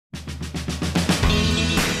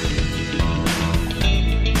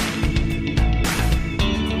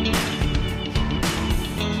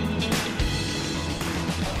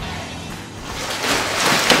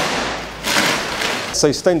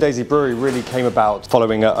So Stone Daisy Brewery really came about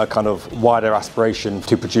following a kind of wider aspiration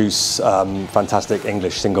to produce fantastic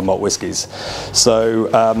English single malt whiskies. So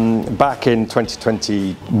back in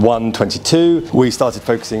 2021-22, we started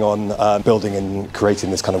focusing on building and creating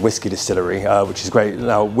this kind of whiskey distillery, which is great.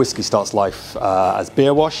 Now, whiskey starts life as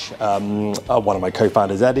beer wash. One of my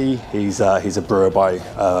co-founders, Eddie, he's a brewer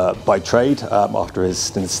by trade after his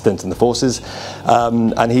stint in the forces,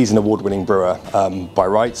 and he's an award-winning brewer by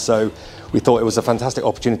right. So we thought it was a fantastic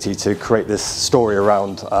opportunity to create this story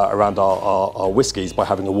around our whiskies by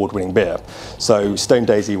having award-winning beer. So Stone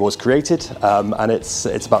Daisy was created, and it's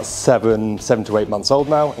about seven to 8 months old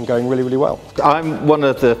now and going really, really well. I'm one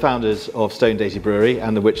of the founders of Stone Daisy Brewery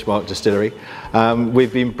and the Witchmark Distillery.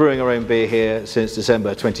 We've been brewing our own beer here since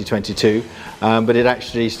December 2022, but it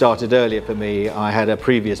actually started earlier for me. I had a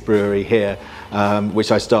previous brewery here,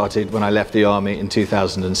 which I started when I left the army in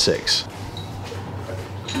 2006.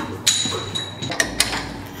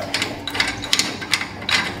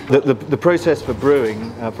 The process for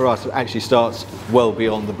brewing for us actually starts well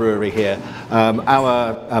beyond the brewery here.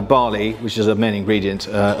 Our barley, which is a main ingredient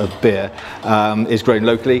of beer, is grown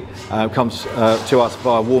locally, comes to us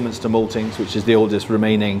via Warminster Maltings, which is the oldest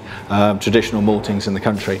remaining traditional maltings in the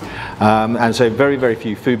country. And so very, very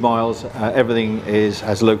few food miles, everything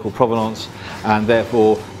has local provenance, and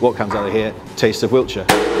therefore what comes out of here tastes of Wiltshire.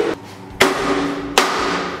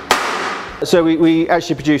 So we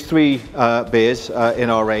actually produce 3 beers in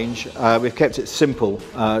our range. We've kept it simple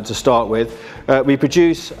to start with. We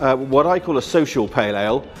produce what I call a social pale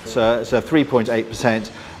ale. It's a 3.8%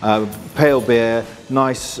 pale beer,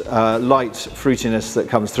 nice light fruitiness that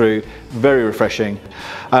comes through, very refreshing.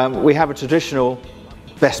 We have a traditional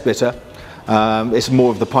best bitter. It's more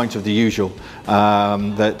of the pint of the usual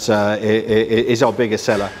that is our biggest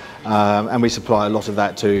seller. And we supply a lot of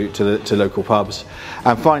that to local pubs.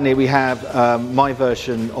 And finally, we have my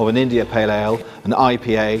version of an India Pale Ale, an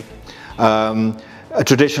IPA. A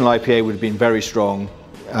traditional IPA would have been very strong,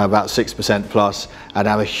 about 6% plus, and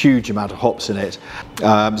have a huge amount of hops in it.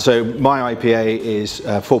 So my IPA is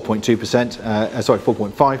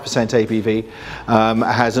 4.5% ABV.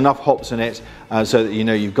 It has enough hops in it so that you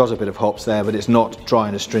know you've got a bit of hops there, but it's not dry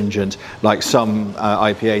and astringent like some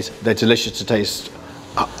IPAs. They're delicious to taste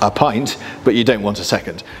a pint, but you don't want a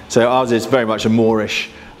second. So ours is very much a moreish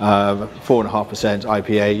 4.5%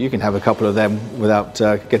 IPA. You can have a couple of them without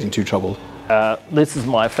getting too troubled. This is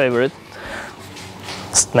my favorite,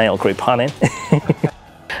 Snail Creep Honey.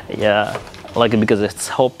 Yeah, I like it because it's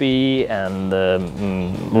hoppy and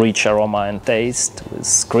rich aroma and taste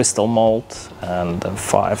with crystal malt and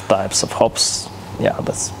 5 types of hops. Yeah,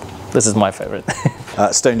 this is my favorite.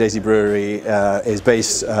 Stone Daisy Brewery is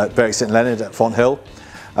based at Berwick St Leonard at Fonthill.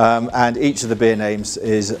 And each of the beer names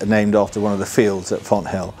is named after one of the fields at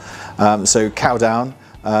Fonthill. So Cowdown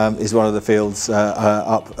is one of the fields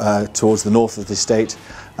up towards the north of the estate.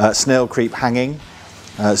 Snail Creep Hanging,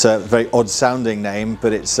 it's a very odd sounding name,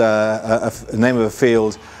 but it's a name of a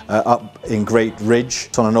field up in Great Ridge.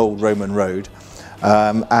 It's on an old Roman road.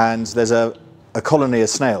 And there's a colony of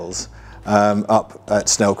snails up at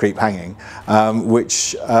Snail Creep Hanging,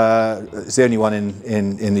 which is the only one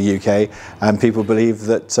in the UK, and people believe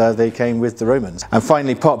that they came with the Romans. And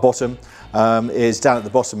finally, Park Bottom is down at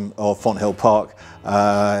the bottom of Fonthill Park,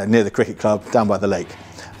 near the cricket club, down by the lake.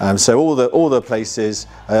 So all the places,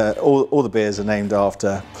 all the beers are named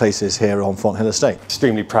after places here on Fonthill Estate.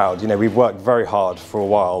 Extremely proud. You know, we've worked very hard for a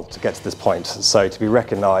while to get to this point. So to be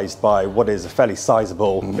recognised by what is a fairly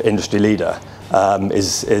sizable industry leader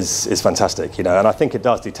is fantastic. You know, and I think it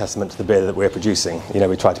does do testament to the beer that we're producing. You know,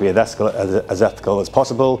 we try to be as ethical as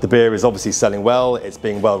possible. The beer is obviously selling well. It's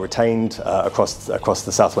being well retained across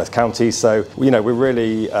the southwest counties. So you know, we're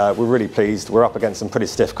really pleased. We're up against some pretty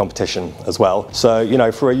stiff competition as well. So you know,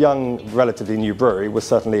 for a young, relatively new brewery, we're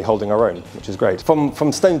certainly holding our own, which is great.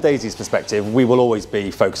 From Stone Daisy's perspective, we will always be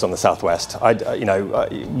focused on the southwest.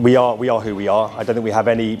 We are who we are. I don't think we have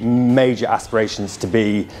any major aspirations to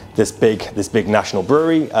be this big national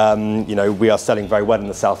brewery. You know, we are selling very well in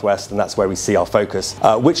the southwest, and that's where we see our focus.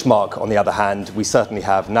 Witchmark, on the other hand, we certainly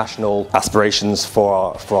have national aspirations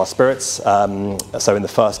for our spirits. So in the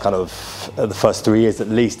first 3 years at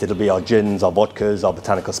least, it'll be our gins, our vodkas, our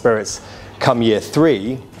botanical spirits. Come year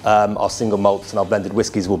 3, our single malts and our blended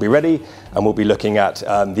whiskies will be ready, and we'll be looking at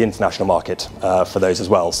the international market for those as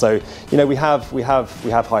well. So, you know, we have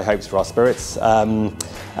high hopes for our spirits, yeah,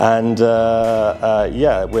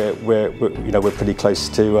 we're pretty close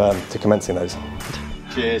to commencing those.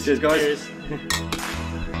 Cheers, guys. Cheers.